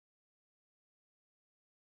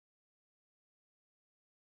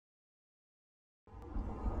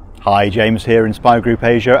Hi, James here, Inspire Group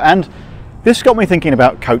Asia, and this got me thinking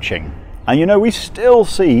about coaching. And you know, we still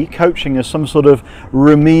see coaching as some sort of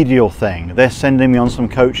remedial thing. They're sending me on some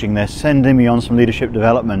coaching, they're sending me on some leadership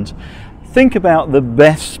development. Think about the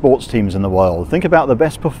best sports teams in the world, think about the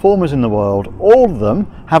best performers in the world. All of them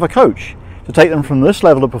have a coach to take them from this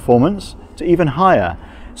level of performance to even higher.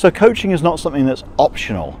 So coaching is not something that's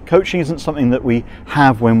optional. Coaching isn't something that we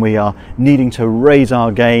have when we are needing to raise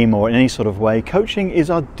our game or in any sort of way. Coaching is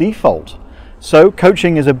our default. So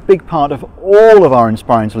coaching is a big part of all of our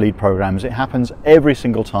Inspiring to Lead programs. It happens every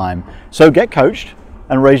single time. So get coached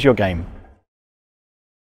and raise your game.